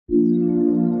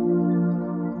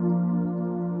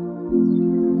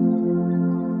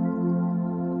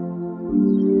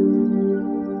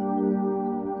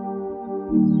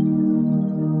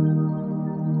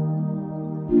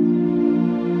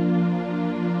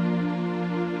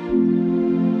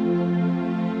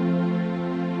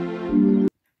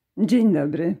Dzień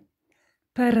dobry.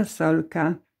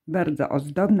 Parasolka, bardzo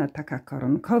ozdobna, taka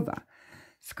koronkowa,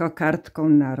 z kokardką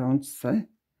na rączce,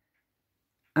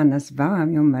 a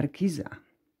nazwałam ją markiza.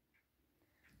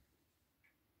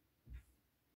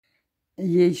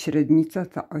 Jej średnica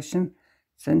to 8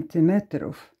 cm,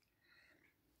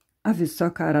 a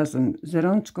wysoka razem z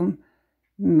rączką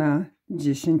ma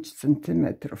 10 cm.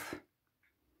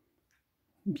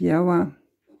 Biała,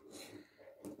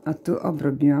 a tu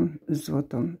obrobiłam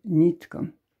złotą nitką.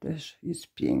 Też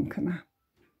jest piękna.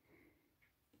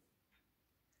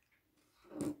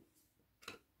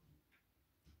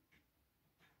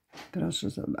 Proszę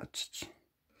zobaczyć.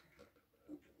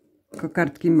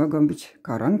 Kokardki mogą być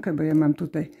koronkę, bo ja mam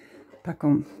tutaj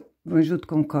taką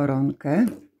wąziutką koronkę.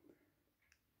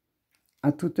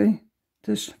 A tutaj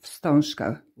też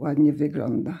wstążka ładnie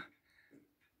wygląda.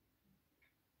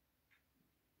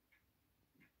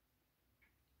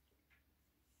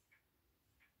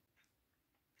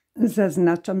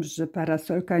 Zaznaczam, że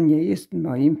parasolka nie jest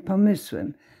moim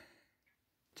pomysłem,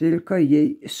 tylko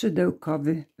jej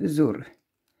szydełkowy wzór,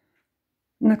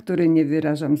 na który nie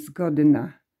wyrażam zgody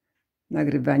na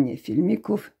nagrywanie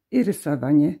filmików i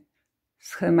rysowanie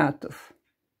schematów.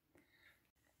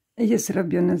 Jest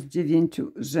robiona z 9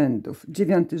 rzędów.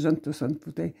 9 rząd to są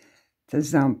tutaj te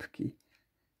ząbki.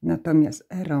 Natomiast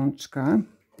rączka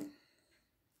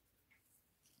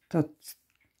to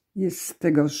jest z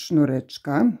tego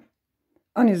sznureczka.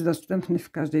 On jest dostępny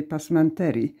w każdej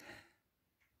pasmanterii.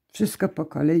 Wszystko po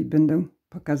kolei będę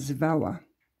pokazywała,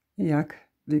 jak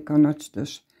wykonać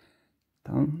też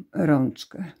tą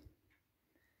rączkę.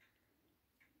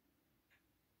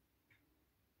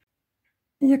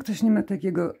 Jak ktoś nie ma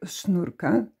takiego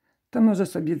sznurka, to może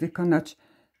sobie wykonać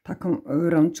taką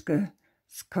rączkę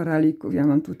z koralików. Ja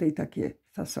mam tutaj takie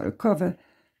fasolkowe,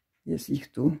 jest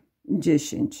ich tu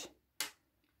 10.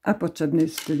 A potrzebny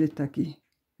jest wtedy taki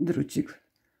drucik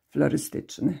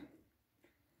florystyczny.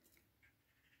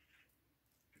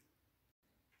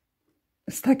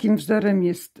 Z takim wzorem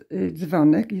jest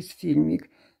dzwonek, jest filmik.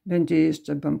 Będzie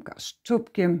jeszcze bombka z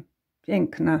czubkiem,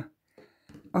 piękna,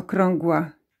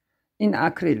 okrągła i na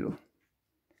akrylu.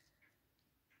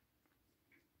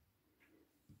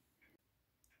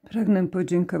 Pragnę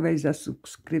podziękować za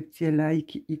subskrypcje,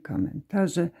 lajki i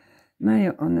komentarze.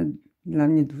 Mają one dla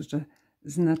mnie duże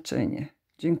znaczenie.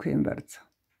 Dziękuję bardzo.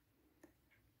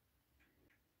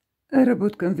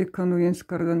 Robótkę wykonuję z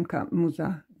kordonka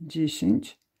Muza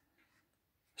 10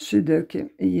 szydełkiem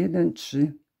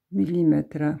 1,3 mm.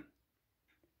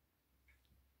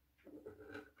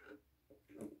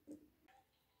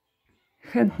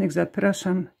 Chętnych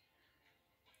zapraszam,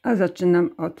 a zaczynam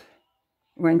od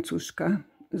łańcuszka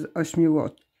z 8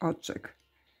 oczek.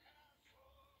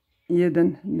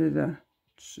 1, 2,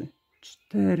 3,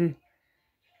 4,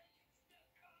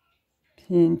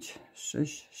 5,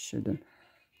 6, 7,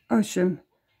 8.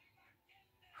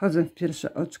 Wchodzę w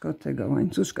pierwsze oczko tego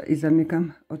łańcuszka i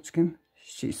zamykam oczkiem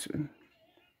ścisłym.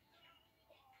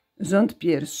 Rząd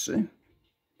pierwszy.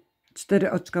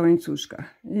 4 oczka łańcuszka.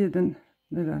 1,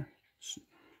 2, 3,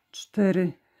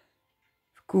 4.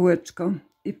 W kółeczko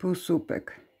i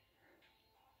półsłupek.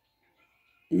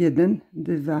 1,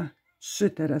 2, 3.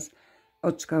 Teraz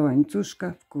oczka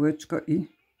łańcuszka w kółeczko i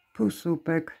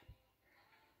półsłupek.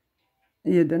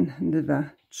 1, 2,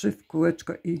 3 w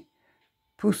kółeczko i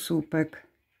półsłupek.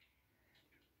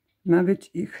 Ma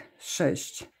być ich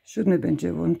 6. 7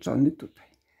 będzie łączony tutaj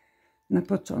na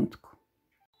początku.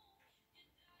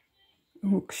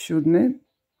 Łuk 7.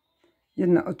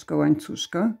 Jedno oczko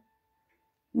łańcuszka.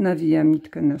 Nawijam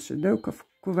nitkę na szydełko.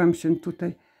 Wkuwam się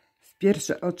tutaj w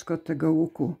pierwsze oczko tego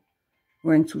łuku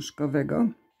łańcuszkowego.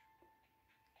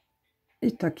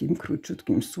 I takim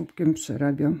króciutkim słupkiem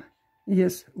przerabiam.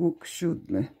 Jest łuk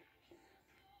 7.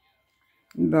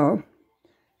 Bo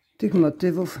tych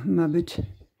motywów ma być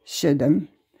 7.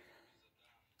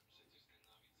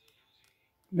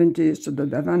 Będzie jeszcze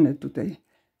dodawane tutaj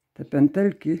te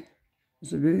pętelki,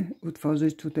 żeby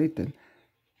utworzyć tutaj ten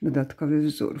dodatkowy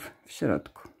wzór w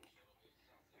środku.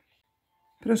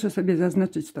 Proszę sobie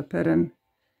zaznaczyć stoperem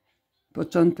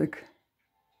początek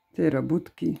tej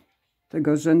robótki,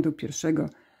 tego rzędu pierwszego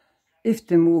i w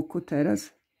tym łuku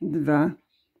teraz 2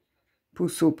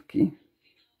 półsłupki.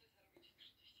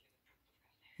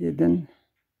 1,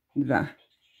 2.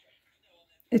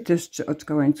 I też 3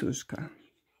 oczka łańcuszka.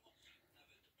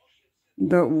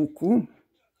 Do łuku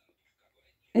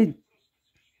i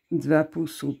 2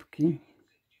 półsłupki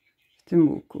w tym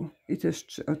łuku. I też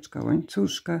 3 oczka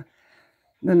łańcuszka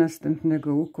do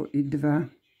następnego łuku i 2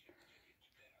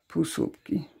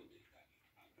 półsłupki.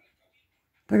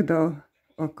 Tak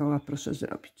dookoła proszę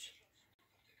zrobić.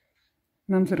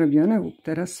 Mam zrobiony łuk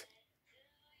teraz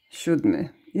 7.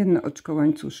 Jedno oczko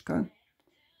łańcuszka.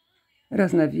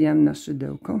 Raz nawijam na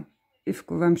szydełko i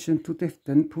wkuwam się tutaj w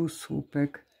ten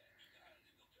półsłupek.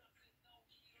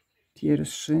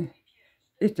 Pierwszy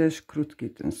i też krótki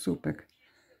ten słupek.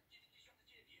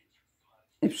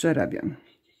 I przerabiam.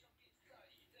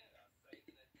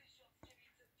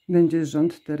 Będzie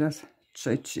rząd teraz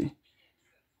 3.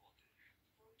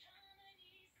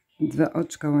 2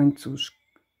 oczka łańcuszka,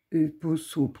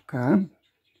 półsłupka.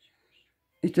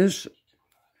 I też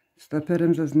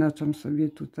stoperem zaznaczam sobie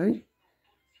tutaj.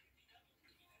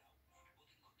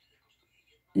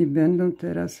 I będą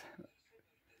teraz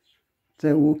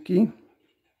te łuki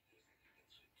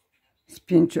z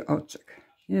 5 oczek.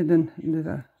 1,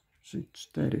 2, 3,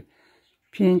 4,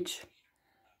 5.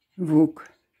 Włók.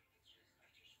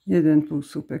 Jeden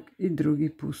półsłupek i drugi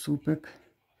półsłupek.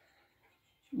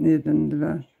 1,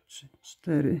 2, 3,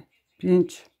 4,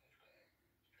 5.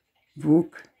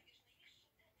 Włók.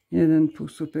 Jeden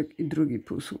półsłupek i drugi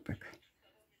półsłupek.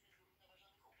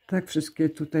 Tak wszystkie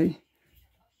tutaj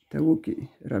te łuki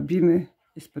robimy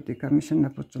i spotykamy się na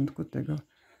początku tego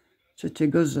 3.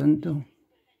 rzędu.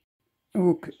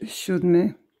 Łuk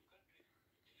 7.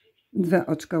 2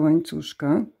 oczka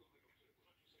łańcuszka.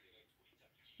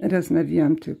 Raz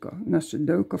nawijam tylko na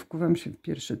szydełko, wkuwam się w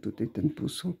pierwszy tutaj ten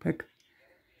półsłupek.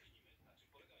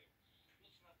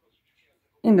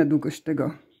 I na długość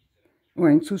tego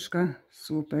łańcuszka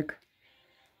słupek.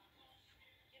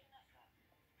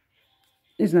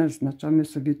 I zaznaczamy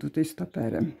sobie tutaj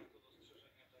stoperem.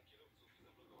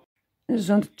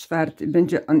 Rząd 4.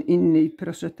 Będzie on inny i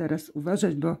proszę teraz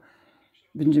uważać, bo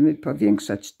będziemy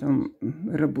powiększać tą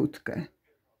robótkę.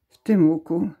 W tym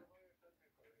łuku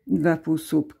 2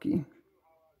 półsłupki.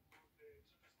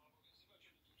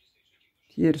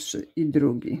 Pierwszy i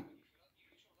drugi.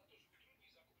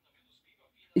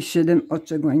 I 7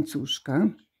 oczek łańcuszka.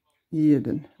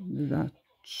 1, 2,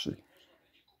 3,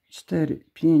 4,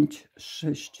 5,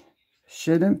 6,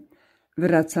 7.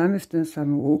 Wracamy w ten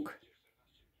sam łuk.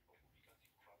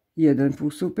 Jeden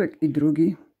półsłupek i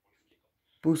drugi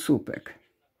półsłupek.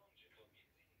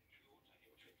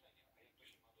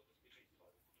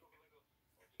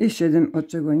 I 7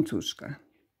 oczek łańcuszka.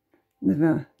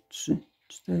 2, 3,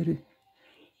 4,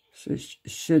 6,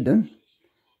 7.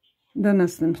 Do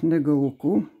następnego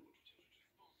łuku.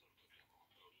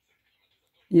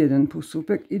 Jeden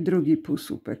półsłupek i drugi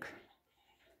półsłupek.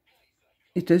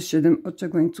 I też 7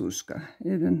 oczek łańcuszka.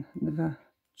 1, 2,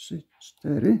 3,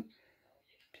 4,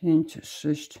 5,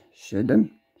 6,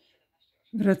 7.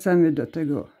 Wracamy do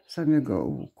tego samego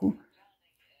łuku.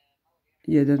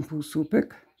 Jeden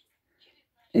półsłupek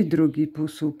i drugi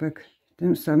półsłupek w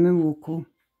tym samym łuku.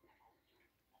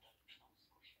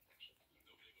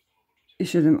 I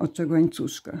 7 oczek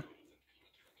łańcuszka.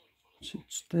 3,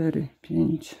 4,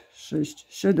 5, 6,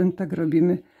 7. Tak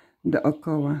robimy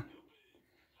dookoła.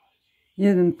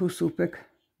 Jeden półsłupek,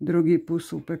 drugi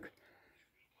półsłupek,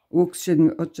 łuk z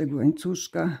 7 oczek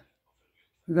łańcuszka,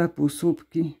 2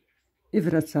 półsłupki i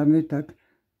wracamy tak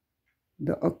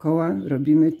dookoła.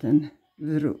 Robimy ten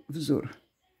wzór.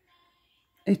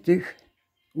 I tych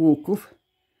łuków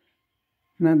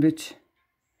ma być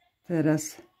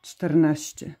teraz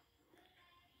 14.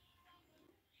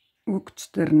 Łuk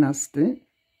 14.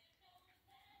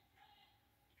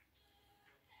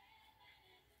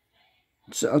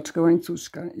 Trzy oczka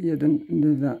łańcuszka. 1,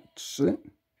 2, 3.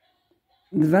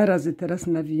 2 razy teraz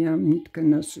nawijam nitkę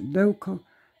na szydełko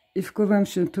i wkuwam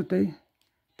się tutaj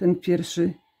ten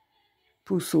pierwszy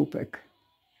półsłupek.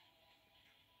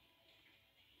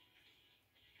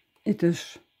 I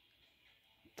też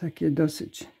takie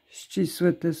dosyć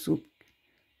ścisłe te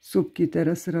słupki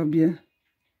teraz robię.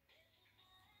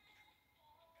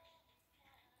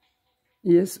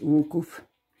 Jest łuków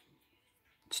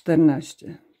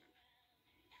 14.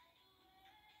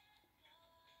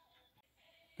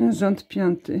 Rząd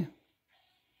 5.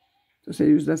 To sobie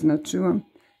już zaznaczyłam.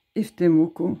 I w tym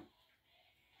łuku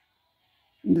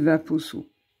 2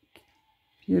 półsłupki.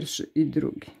 Pierwszy i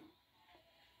drugi.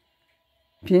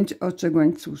 5 oczek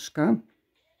łańcuszka.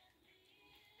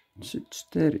 3,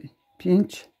 4,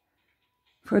 5.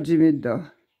 Wchodzimy do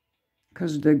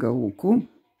każdego łuku.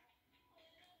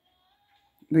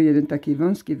 Bo jeden taki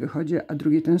wąski wychodzi, a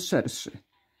drugi ten szerszy.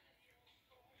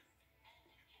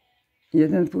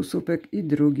 Jeden półsłupek i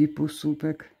drugi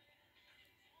półsłupek.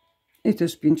 I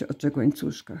też 5 oczek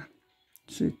łańcuszka.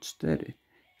 3, 4,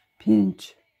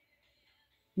 5.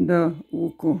 Do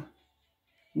łuku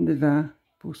 2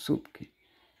 półsłupki.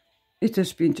 I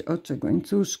też 5 oczek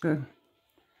łańcuszka.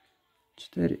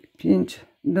 4, 5.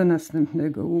 Do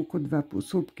następnego łuku 2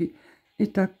 półsłupki. I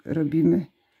tak robimy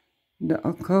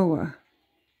dookoła,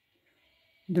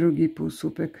 drugi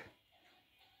półsłupek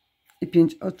i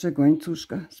 5 oczek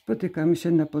łańcuszka. Spotykamy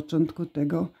się na początku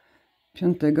tego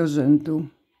 5. rzędu.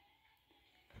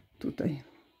 Tutaj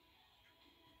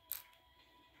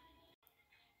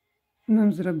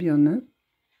mam zrobione.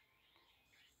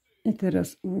 I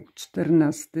teraz łuk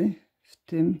 14 w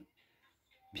tym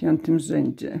 5.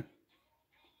 rzędzie.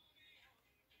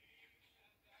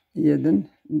 1,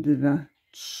 2,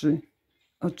 3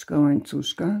 oczka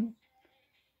łańcuszka.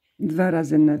 2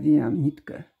 razy nawijam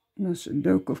nitkę na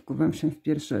szydełko, wkuwam się w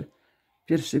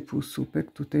pierwszy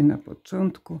półsłupek tutaj na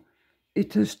początku i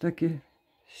też takie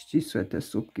ścisłe te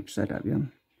słupki przerabiam.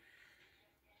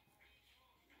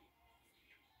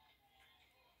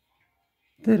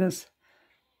 Teraz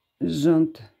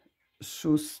rząd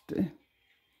 6.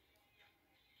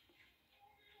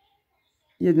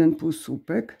 1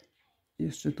 półsłupek.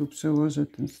 Jeszcze tu przełożę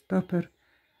ten stoper,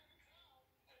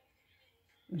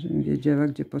 żebym wiedziała,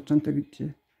 gdzie początek,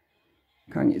 gdzie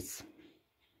koniec.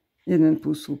 1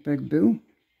 półsłupek był.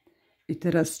 I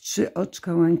teraz 3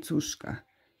 oczka łańcuszka.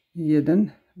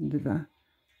 1, 2,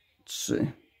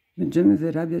 3. Będziemy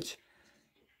wyrabiać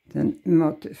ten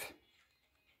motyw.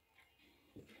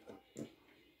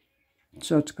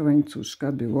 3 oczka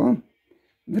łańcuszka było.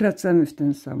 Wracamy w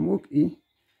ten sam łuk i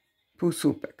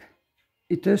półsłupek.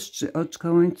 I też 3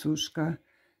 oczka łańcuszka.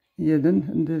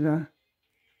 1, 2,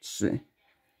 3.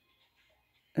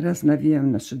 Raz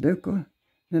nawijam na szydełko,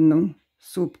 będą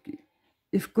słupki.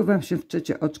 I wkuwam się w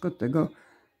 3 oczko tego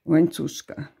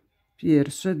łańcuszka.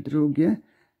 Pierwsze, drugie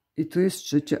i tu jest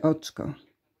 3 oczko.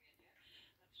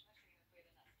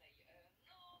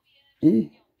 I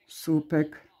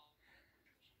słupek.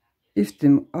 I w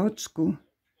tym oczku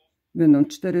będą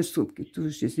 4 słupki. Tu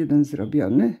już jest 1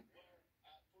 zrobiony.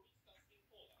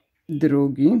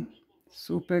 Drugi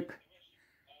słupek.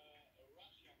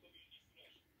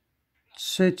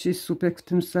 3 słupek w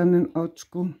tym samym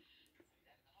oczku.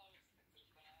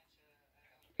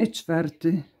 I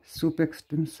 4 słupek w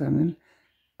tym samym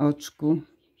oczku.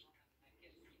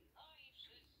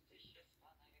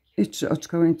 I 3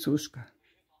 oczka łańcuszka.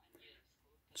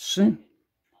 3.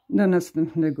 Do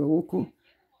następnego łuku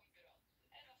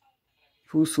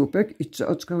półsłupek i 3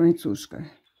 oczka łańcuszka.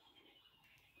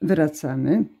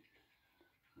 Wracamy.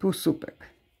 Półsłupek.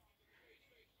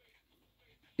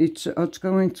 I 3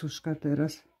 oczka łańcuszka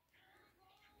teraz.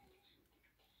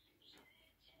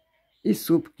 I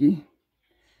słupki.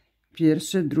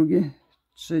 Pierwsze, drugie,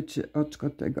 3 oczko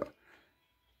tego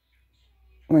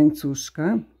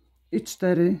łańcuszka. I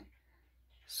 4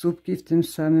 słupki w tym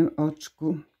samym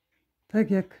oczku.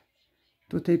 Tak jak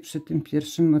tutaj przy tym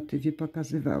pierwszym motywie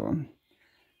pokazywałam.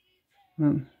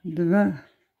 Mam 2,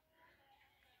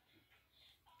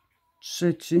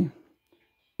 3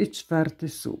 i 4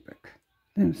 słupek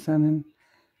w tym samym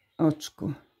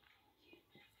oczku.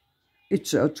 I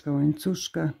 3 oczka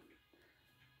łańcuszka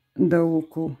do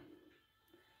łuku.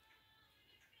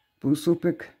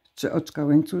 Półsłupek, 3 oczka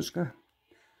łańcuszka.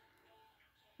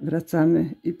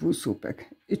 Wracamy i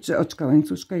półsłupek. I 3 oczka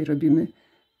łańcuszka i robimy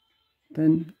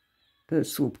te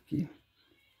słupki.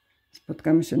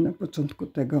 Spotkamy się na początku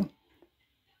tego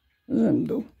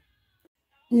rzędu.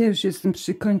 Ja już jestem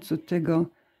przy końcu tego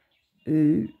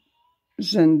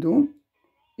rzędu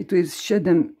i tu jest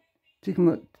 7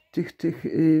 tych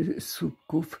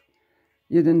słupków.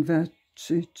 1, 2,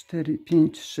 3, 4,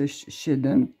 5, 6,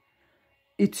 7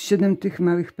 i 7 tych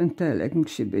małych pętelek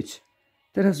musi być.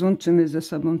 Teraz łączymy ze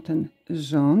sobą ten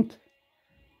rząd.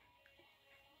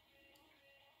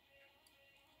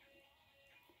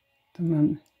 Tu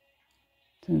mam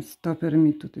ten stoper,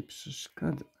 mi tutaj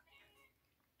przeszkadza.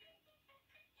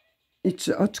 I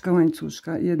 3 oczka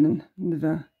łańcuszka. 1,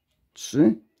 2,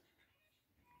 3.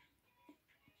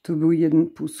 Tu był 1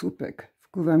 półsłupek.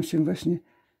 Wkuwam się właśnie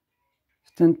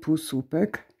w ten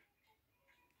półsłupek.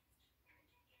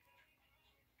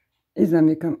 I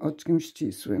zamykam oczkiem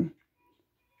ścisłym.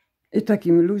 I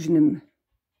takim luźnym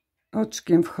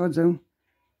oczkiem wchodzę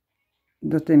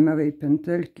do tej małej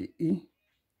pętelki i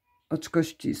oczko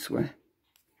ścisłe.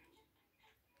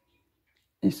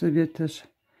 I sobie też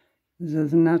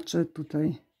zaznaczę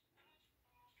tutaj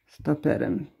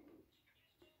stoperem.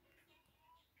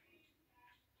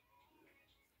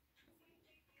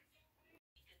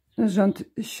 Rząd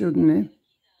 7.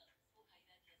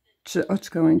 3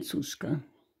 oczka łańcuszka.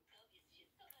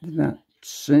 2,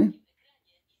 3.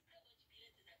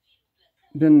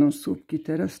 Będą słupki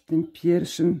teraz w tym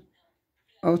pierwszym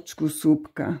oczku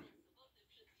słupka.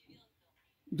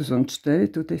 To są 4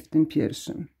 tutaj w tym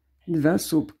pierwszym. 2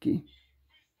 słupki.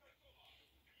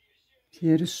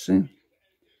 Pierwszy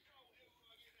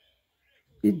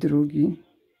i drugi.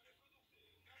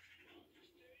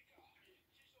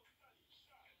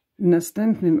 W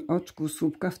następnym oczku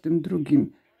słupka, w tym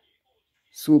drugim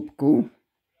słupku,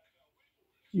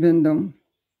 będą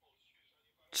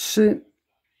 3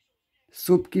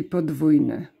 słupki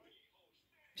podwójne.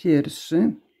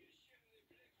 Pierwszy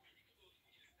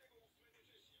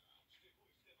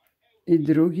i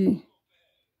drugi,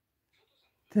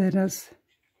 teraz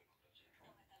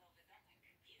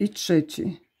i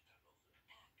trzeci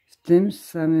w tym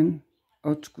samym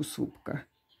oczku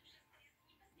słupka.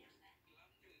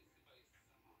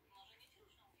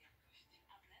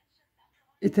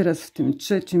 I teraz w tym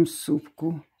trzecim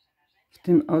słupku, w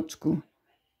tym oczku,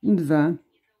 2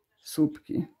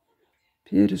 słupki.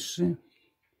 Pierwszy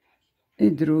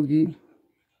i drugi.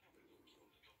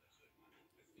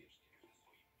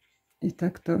 I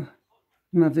tak to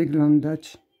ma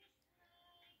wyglądać.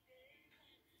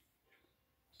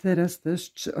 Teraz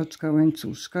też 3 oczka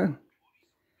łańcuszka.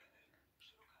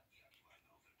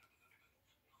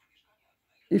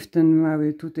 I w ten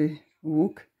mały tutaj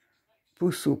łuk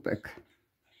półsłupek.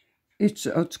 I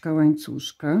 3 oczka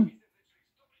łańcuszka.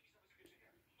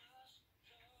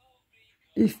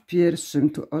 I w pierwszym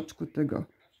tu oczku tego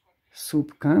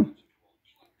słupka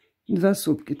 2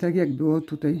 słupki, tak jak było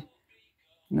tutaj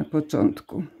na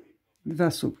początku.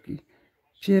 2 słupki.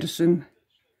 W pierwszym,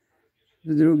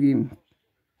 w drugim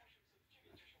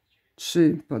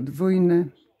 3 podwójne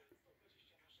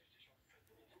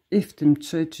i w tym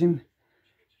trzecim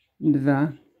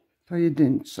 2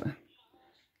 pojedyncze.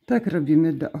 Tak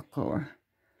robimy dookoła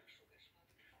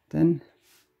ten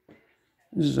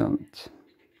rząd.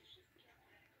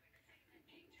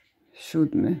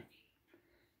 7.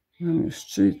 Mam już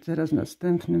 3, teraz w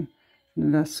następnym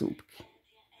 2 słupki.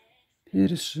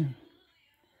 Pierwszy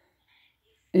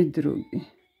i drugi.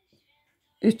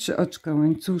 I 3 oczka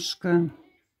łańcuszka.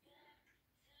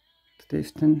 Tutaj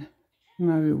w ten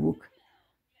mały łuk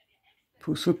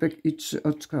półsłupek i 3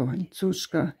 oczka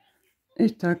łańcuszka.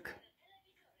 I tak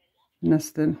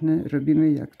następne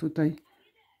robimy, jak tutaj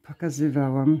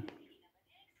pokazywałam.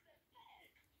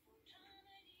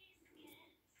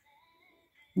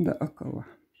 Dookoła.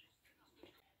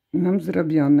 Mam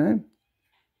zrobione.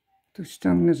 Tu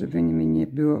ściągnę, żeby mi nie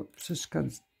było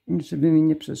żeby mi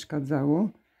nie przeszkadzało.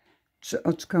 3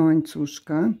 oczka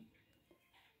łańcuszka.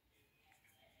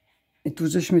 I tu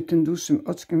żeśmy tym dłuższym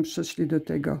oczkiem przeszli do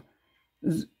tego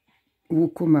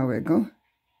łuku małego.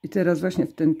 I teraz właśnie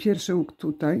w ten pierwszy łuk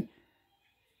tutaj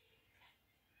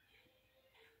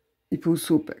i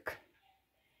półsłupek.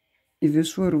 I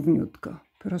wyszło równiutko.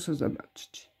 Proszę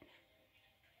zobaczyć.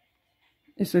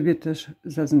 I sobie też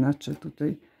zaznaczę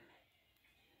tutaj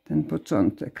ten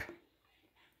początek.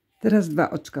 Teraz 2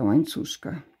 oczka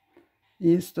łańcuszka.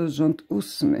 Jest to rząd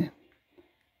 8.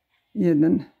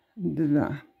 1,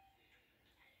 2.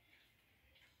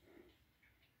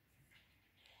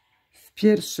 W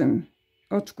pierwszym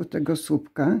oczku tego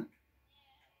słupka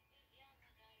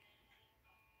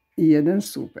 1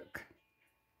 słupek.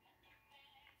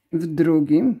 W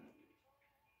drugim,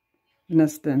 w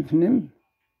następnym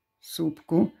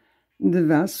słupku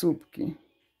 2 słupki.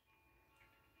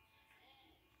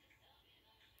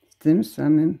 W tym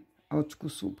samym oczku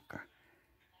słupka.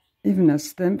 I w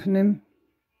następnym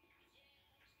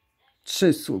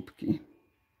 3 słupki.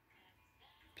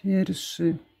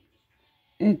 Pierwszy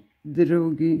i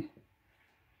drugi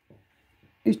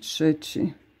i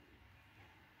trzeci.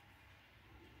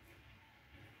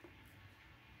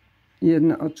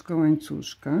 1 oczko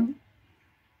łańcuszka.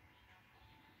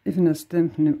 I w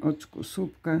następnym oczku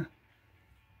słupka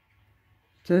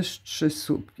też 3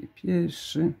 słupki.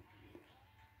 Pierwszy,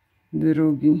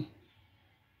 drugi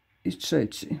i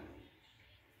trzeci.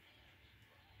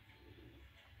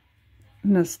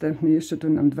 Następny, jeszcze tu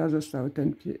nam 2 zostały,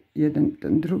 ten jeden,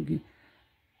 ten drugi.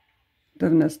 To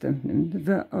w następnym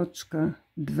 2 oczka,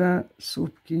 2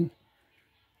 słupki.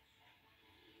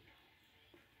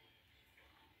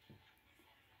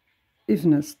 I w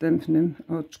następnym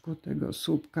oczku tego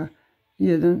słupka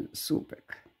 1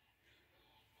 słupek.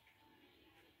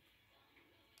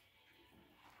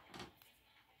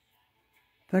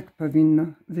 Tak powinno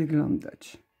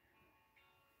wyglądać.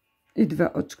 I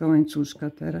 2 oczka łańcuszka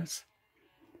teraz.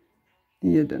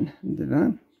 1,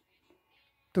 2.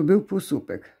 Tu był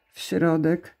półsłupek. W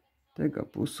środek tego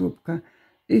półsłupka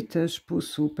i też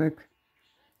półsłupek.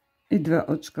 I 2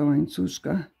 oczka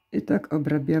łańcuszka. I tak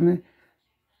obrabiamy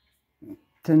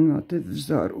ten motyw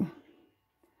wzoru.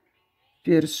 W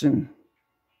pierwszym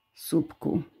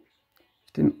słupku,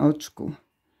 w tym oczku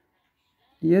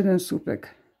 1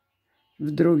 słupek,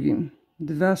 w drugim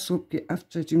 2 słupki, a w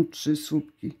trzecim 3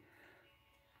 słupki.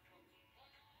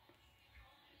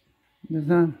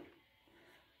 2,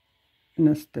 w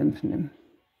następnym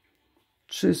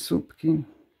 3 słupki,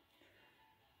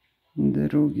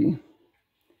 drugi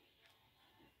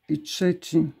i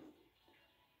trzeci,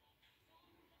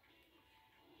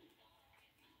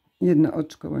 jedno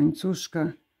oczko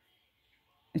łańcuszka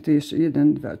i tu jeszcze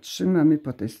 1, 2, 3 mamy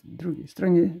po tej drugiej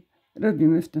stronie.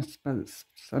 Robimy w ten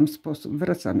sam sposób,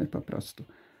 wracamy po prostu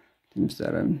tym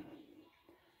wzorem.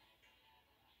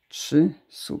 3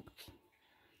 słupki,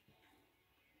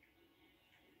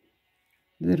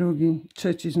 drugi,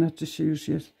 trzeci znaczy się już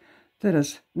jest.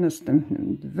 Teraz w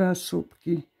następnym 2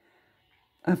 słupki,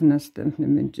 a w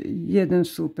następnym będzie 1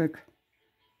 słupek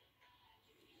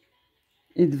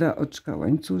i 2 oczka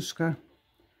łańcuszka,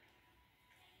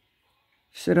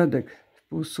 w środek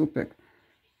półsłupek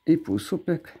i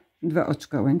półsłupek, 2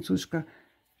 oczka łańcuszka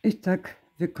i tak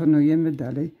wykonujemy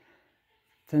dalej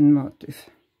ten motyw.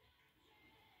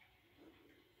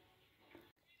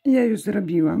 Ja już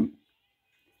zrobiłam,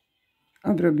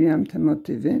 obrobiłam te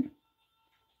motywy.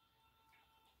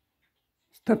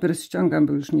 Stoper ściągam,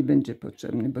 bo już nie będzie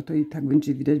potrzebny, bo to i tak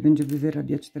będzie widać, będziemy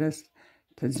wyrabiać teraz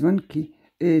te dzwonki,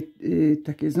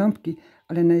 takie ząbki,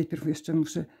 ale najpierw jeszcze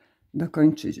muszę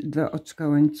dokończyć 2 oczka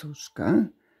łańcuszka,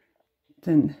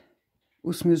 ten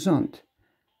 8 rząd.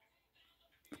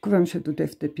 Wkuwam się tutaj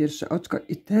w te pierwsze oczko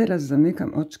i teraz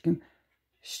zamykam oczkiem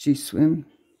ścisłym.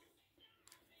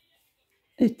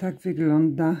 I tak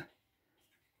wygląda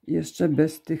jeszcze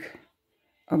bez tych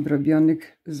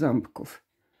obrobionych ząbków.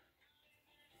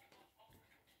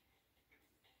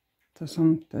 To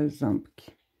są te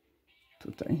ząbki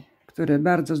tutaj, które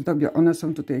bardzo zdobią. One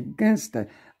są tutaj gęste,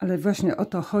 ale właśnie o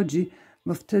to chodzi,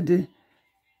 bo wtedy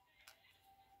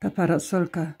ta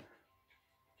parasolka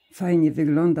fajnie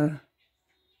wygląda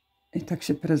i tak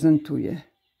się prezentuje.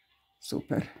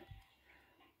 Super.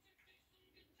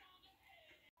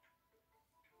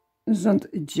 Rząd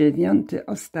 9,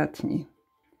 ostatni.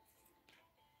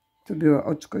 Tu było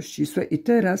oczko ścisłe i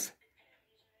teraz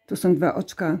tu są 2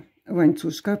 oczka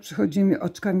łańcuszka. Przechodzimy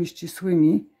oczkami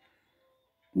ścisłymi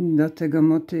do tego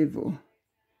motywu.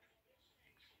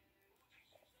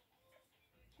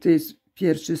 To jest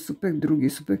pierwszy słupek, drugi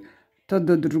słupek. To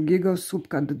do drugiego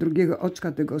słupka, do drugiego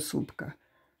oczka tego słupka.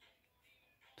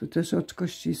 Tu też oczko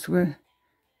ścisłe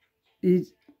i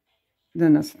do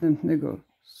następnego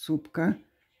słupka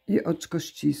i oczko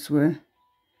ścisłe.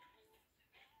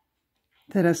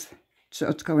 Teraz 3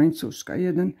 oczka łańcuszka.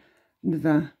 1,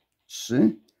 2,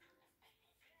 3.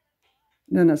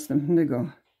 Do następnego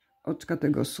oczka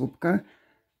tego słupka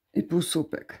i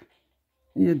półsłupek.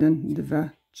 1, 2,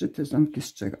 3. Te ząbki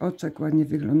z 3 oczek ładnie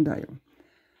wyglądają.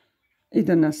 I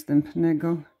do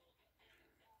następnego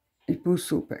i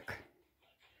półsłupek.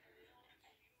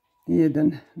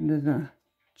 1, 2,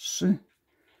 3.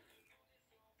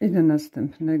 I do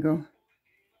następnego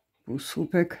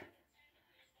półsłupek.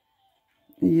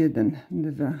 1,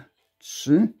 2,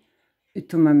 3. I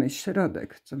tu mamy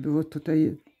środek, co było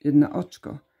tutaj jedno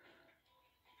oczko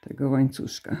tego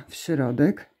łańcuszka. W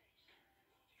środek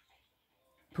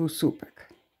półsłupek.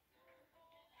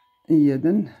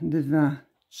 1, 2,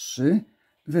 3.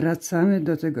 Wracamy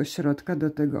do tego środka, do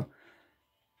tego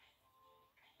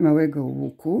małego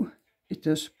łuku i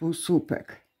też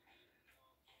półsłupek.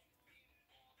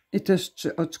 I też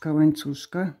 3 oczka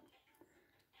łańcuszka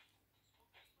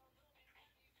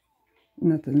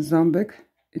na ten ząbek.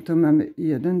 I to mamy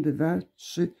 1, 2,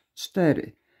 3,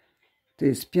 4. To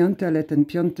jest 5, ale ten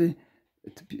 5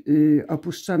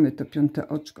 opuszczamy to 5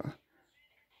 oczko.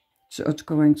 3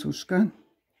 oczko łańcuszka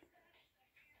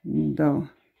do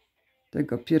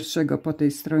tego pierwszego po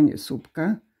tej stronie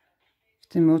słupka. W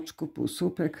tym oczku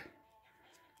półsłupek.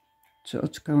 3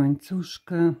 oczka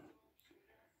łańcuszka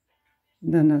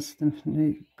do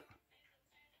następnego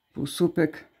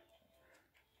półsłupek.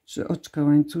 3 oczka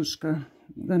łańcuszka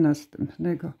do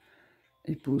następnego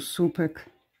i półsłupek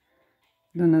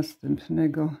do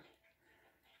następnego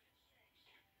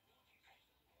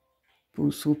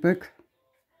półsłupek.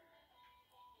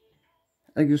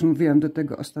 Jak już mówiłam, do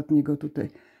tego ostatniego tutaj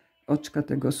oczka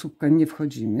tego słupka nie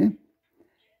wchodzimy,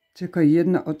 tylko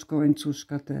jedno oczko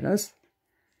łańcuszka teraz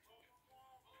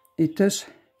i też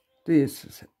tu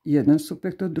jest jeden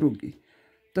słupek, to drugi,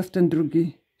 to w ten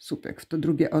drugi słupek, w to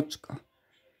drugie oczko.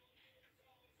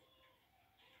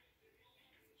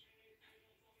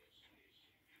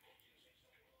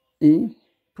 I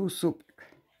półsłupek.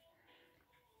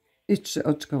 I 3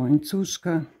 oczka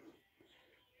łańcuszka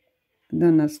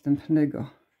do następnego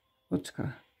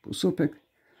oczka półsłupek,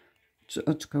 3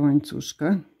 oczka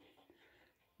łańcuszka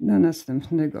do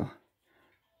następnego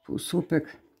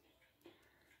półsłupek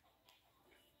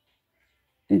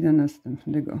i do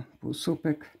następnego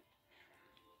półsłupek,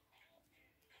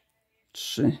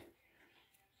 3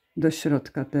 do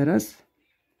środka teraz.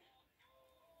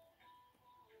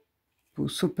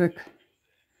 Półsłupek,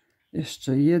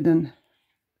 jeszcze jeden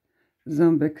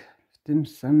ząbek w tym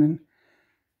samym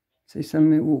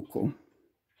łuku.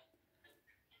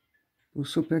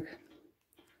 Półsłupek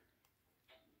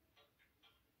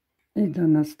i do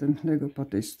następnego po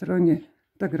tej stronie.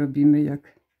 Tak robimy,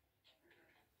 jak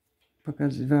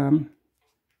pokazywałam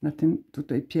na tym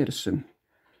tutaj pierwszym.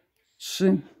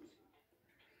 3,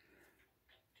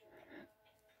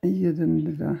 1,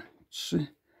 2, 3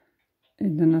 i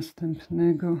do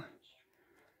następnego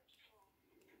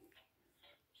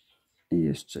i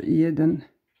jeszcze jeden,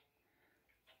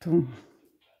 tu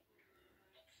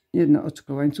jedno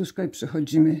oczko łańcuszka i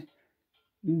przechodzimy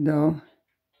do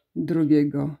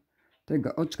drugiego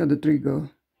tego oczka, do drugiego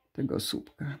tego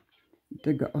słupka,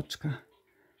 tego oczka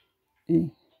i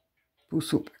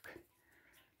półsłupek.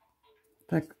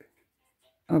 Tak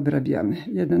obrabiamy.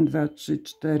 1, 2, 3,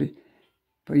 4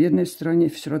 po jednej stronie,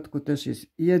 w środku też jest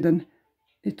 1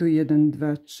 i tu 1,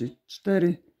 2, 3,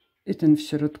 4 i ten w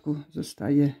środku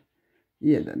zostaje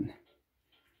 1.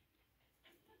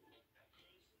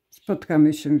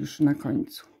 Spotkamy się już na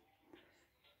końcu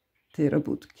tej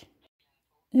robótki.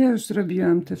 Ja już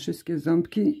zrobiłam te wszystkie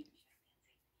ząbki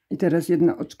i teraz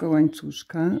jedno oczko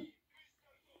łańcuszka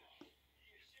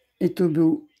i tu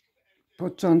był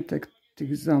początek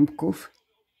tych ząbków,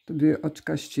 tu były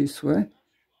oczka ścisłe,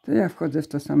 to ja wchodzę w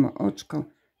to samo oczko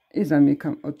i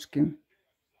zamykam oczkiem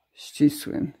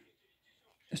ścisłym.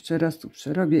 Jeszcze raz tu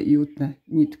przerobię i utnę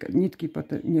nitkę. Nitki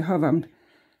potem nie chowam,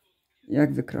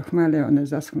 jak wykrochmalę, one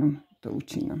zaschną, to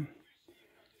ucinam.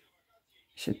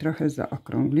 Się trochę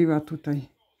zaokrągliła tutaj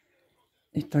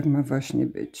i tak ma właśnie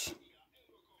być.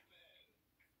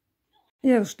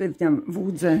 Ja usztywniam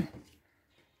włódzę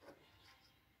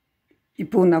i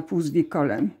pół na pół z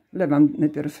wikolem. Wlewam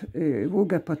najpierw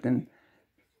ługę, potem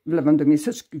wlewam do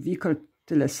miseczki wikol,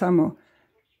 tyle samo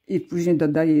i później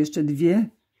dodaję jeszcze 2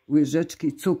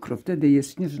 łyżeczki cukru. Wtedy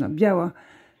jest śnieżno-biała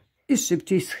i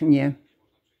szybciej schnie.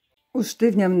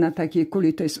 Usztywniam na takiej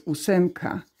kuli, to jest 8.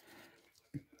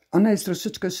 Ona jest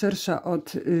troszeczkę szersza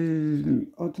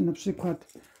od na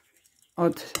przykład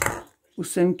od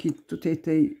 8 tutaj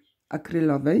tej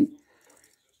akrylowej.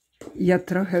 Ja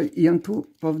trochę ją tu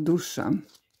powduszam,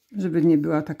 żeby nie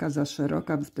była taka za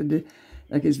szeroka, bo wtedy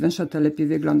jak jest węższa, to lepiej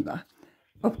wygląda.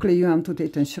 Obkleiłam tutaj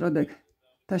ten środek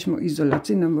taśmą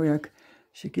izolacyjną, bo jak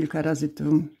się kilka razy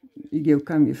tą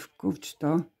igiełkami wkuć,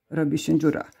 to robi się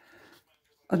dziura.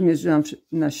 Odmierzyłam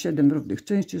na 7 równych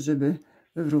części, żeby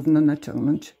równo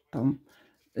naciągnąć tą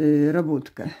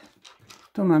robótkę.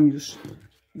 To mam już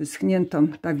wyschniętą,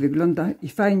 tak wygląda i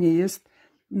fajnie jest,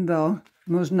 bo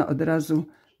można od razu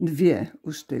 2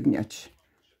 usztywniać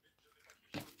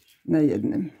na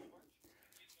jednym.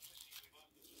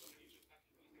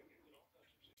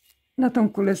 Na tą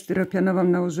kulę styropianową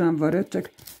nałożyłam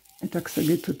woreczek i tak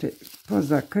sobie tutaj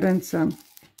pozakręcam.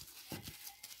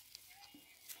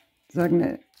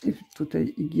 Zagnę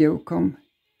tutaj igiełką.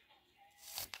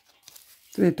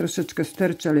 Tutaj troszeczkę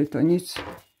sterczy, ale to nic.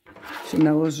 Się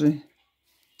nałoży,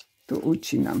 tu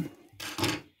ucinam.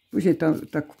 Później to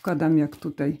tak układam jak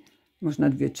tutaj. Można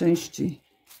 2 części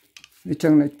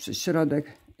wyciągnąć przez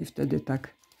środek i wtedy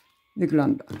tak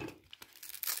wygląda.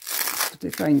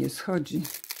 Tutaj fajnie schodzi.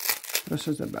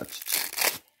 Proszę zobaczyć.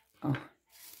 O.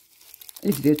 I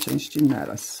 2 części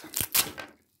naraz.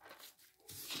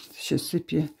 Się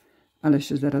sypie, ale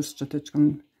się zaraz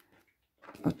szczoteczką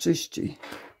oczyści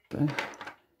te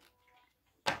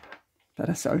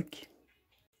parasolki.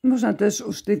 Można też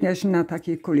usztywniać na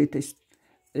takiej kuli tej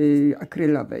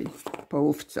akrylowej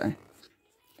połówce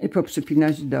i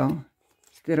poprzypinać do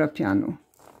styropianu.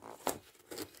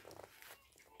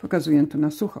 Pokazuję to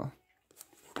na sucho.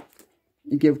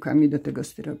 Igiełkami do tego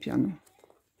styropianu.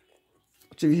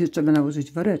 Oczywiście trzeba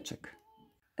nałożyć woreczek.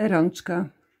 Rączka.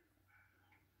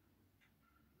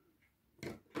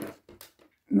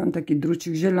 Mam taki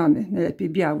drucik zielony, najlepiej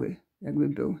biały, jakby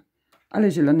był,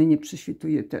 ale zielony nie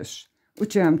przyśwituje też.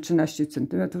 Ucięłam 13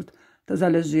 cm, to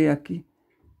zależy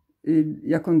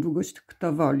jaką długość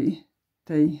kto woli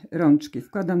tej rączki.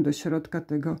 Wkładam do środka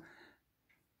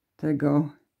tego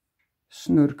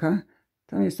sznurka.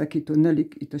 Tam jest taki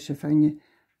tunelik i to się fajnie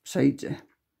przejdzie.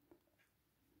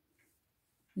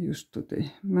 Już tutaj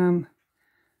mam.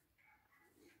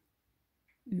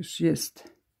 Już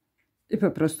jest. I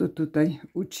po prostu tutaj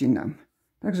ucinam,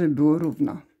 tak żeby było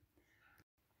równo.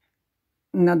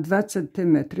 Na 2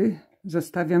 cm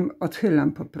zostawiam,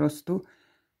 odchylam po prostu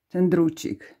ten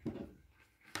drucik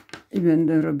i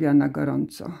będę robiła na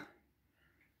gorąco.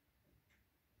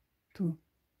 Tu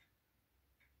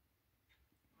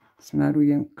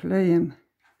smaruję klejem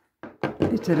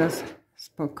I teraz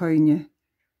spokojnie.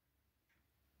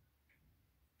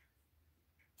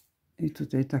 I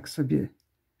tutaj tak sobie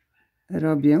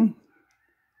robię.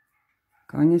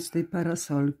 Koniec tej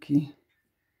parasolki.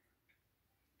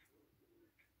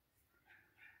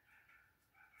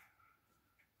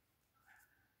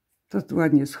 To tu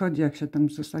ładnie schodzi, jak się tam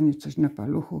zostanie coś na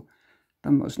paluchu,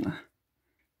 to można.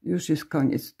 Już jest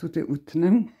koniec. Tutaj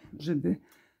utnę, żeby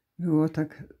było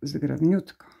tak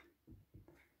zgrabniutko.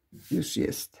 Już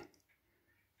jest.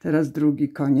 Teraz drugi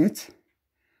koniec.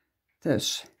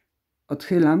 Też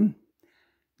odchylam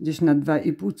gdzieś na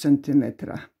 2,5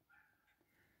 cm.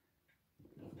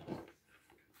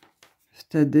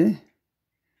 Wtedy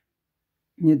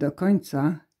nie do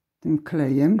końca tym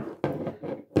klejem,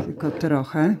 tylko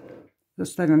trochę.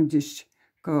 Zostawiam gdzieś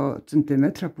koło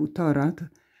centymetra, 1,5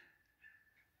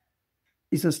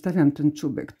 i zostawiam ten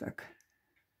czubek tak.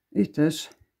 I też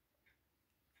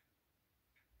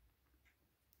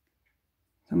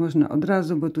to można od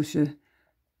razu, bo tu się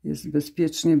jest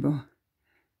bezpiecznie, bo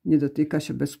nie dotyka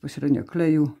się bezpośrednio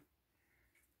kleju,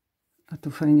 a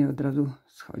tu fajnie od razu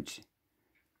schodzi.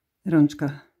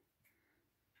 Rączka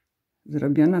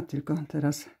zrobiona, tylko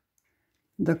teraz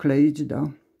dokleić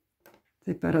do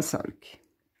tej parasolki.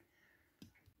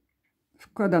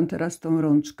 Wkładam teraz tą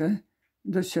rączkę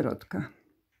do środka.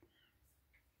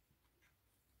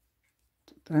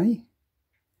 Tutaj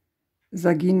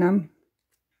zaginam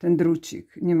ten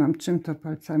drucik. Nie mam czym, to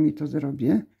palcami to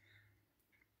zrobię.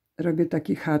 Robię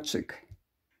taki haczyk.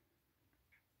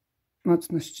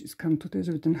 Mocno ściskam tutaj,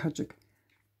 żeby ten haczyk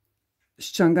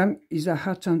ściągam i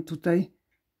zahaczam tutaj.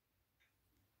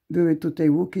 Były tutaj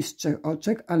łuki z 3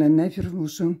 oczek, ale najpierw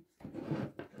muszę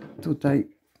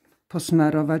tutaj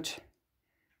posmarować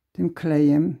tym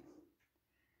klejem,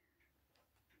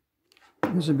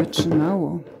 żeby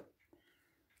trzymało.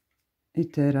 I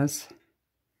teraz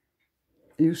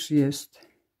już jest.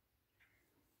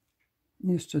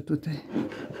 Jeszcze tutaj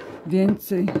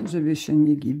więcej, żeby się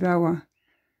nie gibała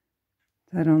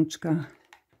ta rączka.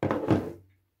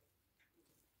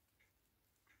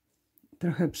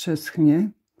 Trochę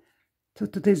przeschnie. To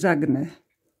tutaj zagnę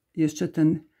jeszcze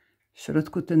ten w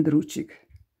środku ten drucik.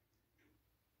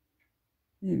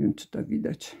 Nie wiem, czy to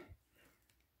widać.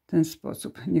 W ten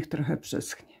sposób. Niech trochę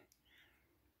przeschnie.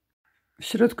 W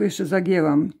środku jeszcze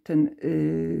zagięłam ten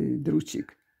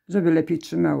drucik, żeby lepiej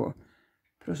trzymało.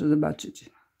 Proszę zobaczyć.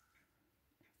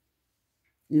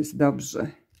 Jest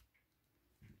dobrze.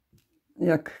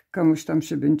 Jak komuś tam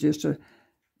się będzie jeszcze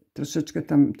troszeczkę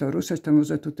tam to ruszać, to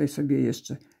może tutaj sobie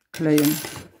jeszcze klejem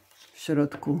w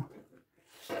środku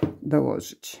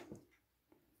dołożyć.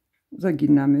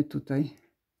 Zaginamy tutaj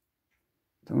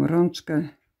tą rączkę.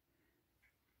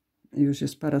 Już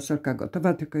jest parasolka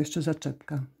gotowa, tylko jeszcze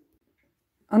zaczepka.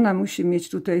 Ona musi mieć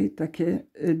tutaj takie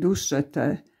dłuższe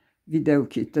te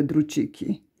widełki, te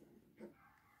druciki.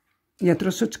 Ja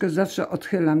troszeczkę zawsze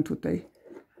odchylam tutaj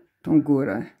tą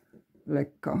górę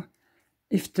lekko.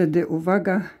 I wtedy,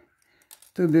 uwaga,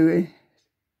 tu były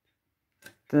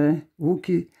te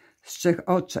łuki z 3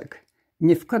 oczek.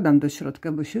 Nie wkładam do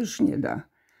środka, bo się już nie da.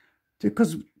 Tylko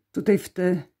tutaj w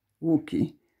te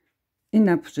łuki. I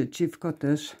naprzeciwko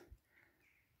też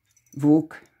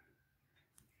włók.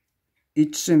 I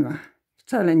trzyma.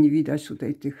 Wcale nie widać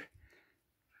tutaj tych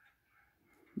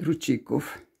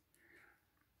drucików.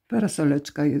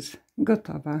 Parasoleczka jest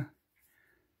gotowa.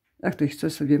 Jak ktoś chce,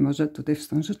 sobie może tutaj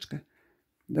wstążeczkę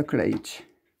dokleić.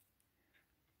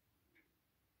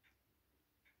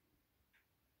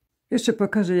 Jeszcze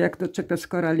pokażę, jak to czepia z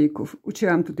koralików.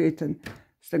 Ucięłam tutaj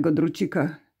z tego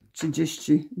drucika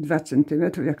 32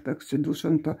 cm. Jak to chce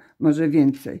dłuższą, to może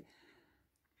więcej.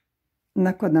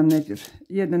 Nakładam najpierw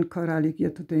jeden koralik. Ja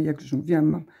tutaj, jak już mówiłam,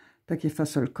 mam takie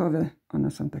fasolkowe.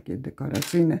 One są takie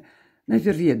dekoracyjne.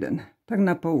 Najpierw jeden, tak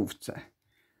na połówce.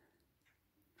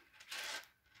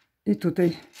 I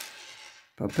tutaj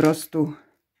po prostu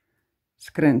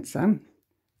skręcam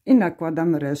i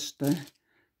nakładam resztę.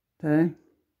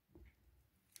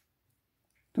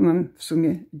 Tu mam w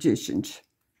sumie 10.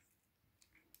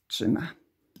 Trzyma.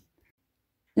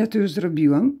 Ja to już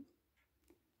zrobiłam.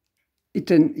 I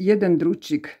ten jeden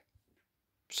drucik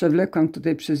przewlekłam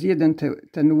tutaj przez jeden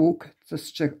ten łuk, co z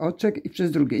 3 oczek, i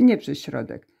przez drugi, nie przez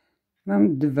środek.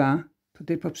 Mam 2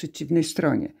 tutaj po przeciwnej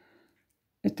stronie.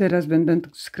 I teraz będę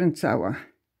skręcała.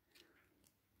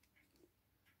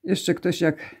 Jeszcze ktoś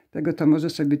jak tego, to może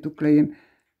sobie tu klejem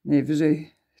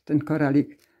najwyżej ten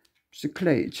koralik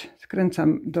przykleić.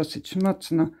 Skręcam dosyć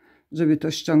mocno, żeby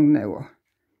to ściągnęło.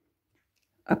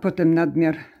 A potem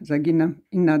nadmiar zaginam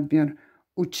i nadmiar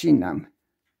ucinam.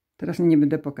 Teraz nie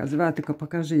będę pokazywała, tylko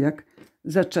pokażę jak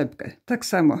zaczepkę. Tak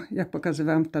samo jak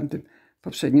pokazywałam w tamtym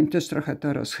poprzednim, też trochę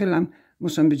to rozchylam.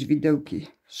 Muszą być widełki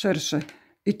szersze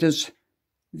i też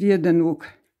w jeden łuk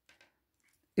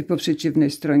i po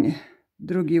przeciwnej stronie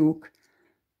drugi łuk.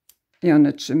 I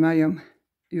one trzymają.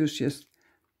 Już jest,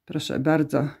 proszę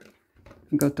bardzo,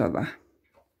 gotowa.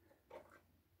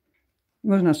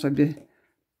 Można sobie,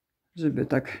 żeby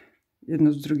tak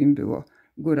jedno z drugim było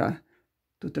góra.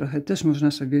 Tu trochę też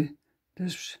można sobie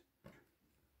też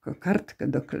kokardkę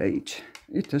dokleić.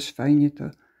 I też fajnie to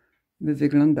by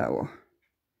wyglądało.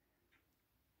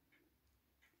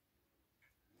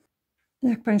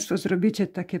 Jak Państwo zrobicie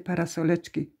takie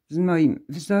parasoleczki z moim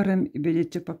wzorem i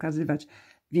będziecie pokazywać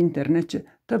w internecie,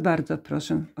 to bardzo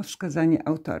proszę o wskazanie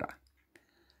autora.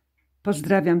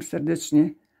 Pozdrawiam serdecznie.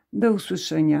 Do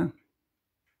usłyszenia.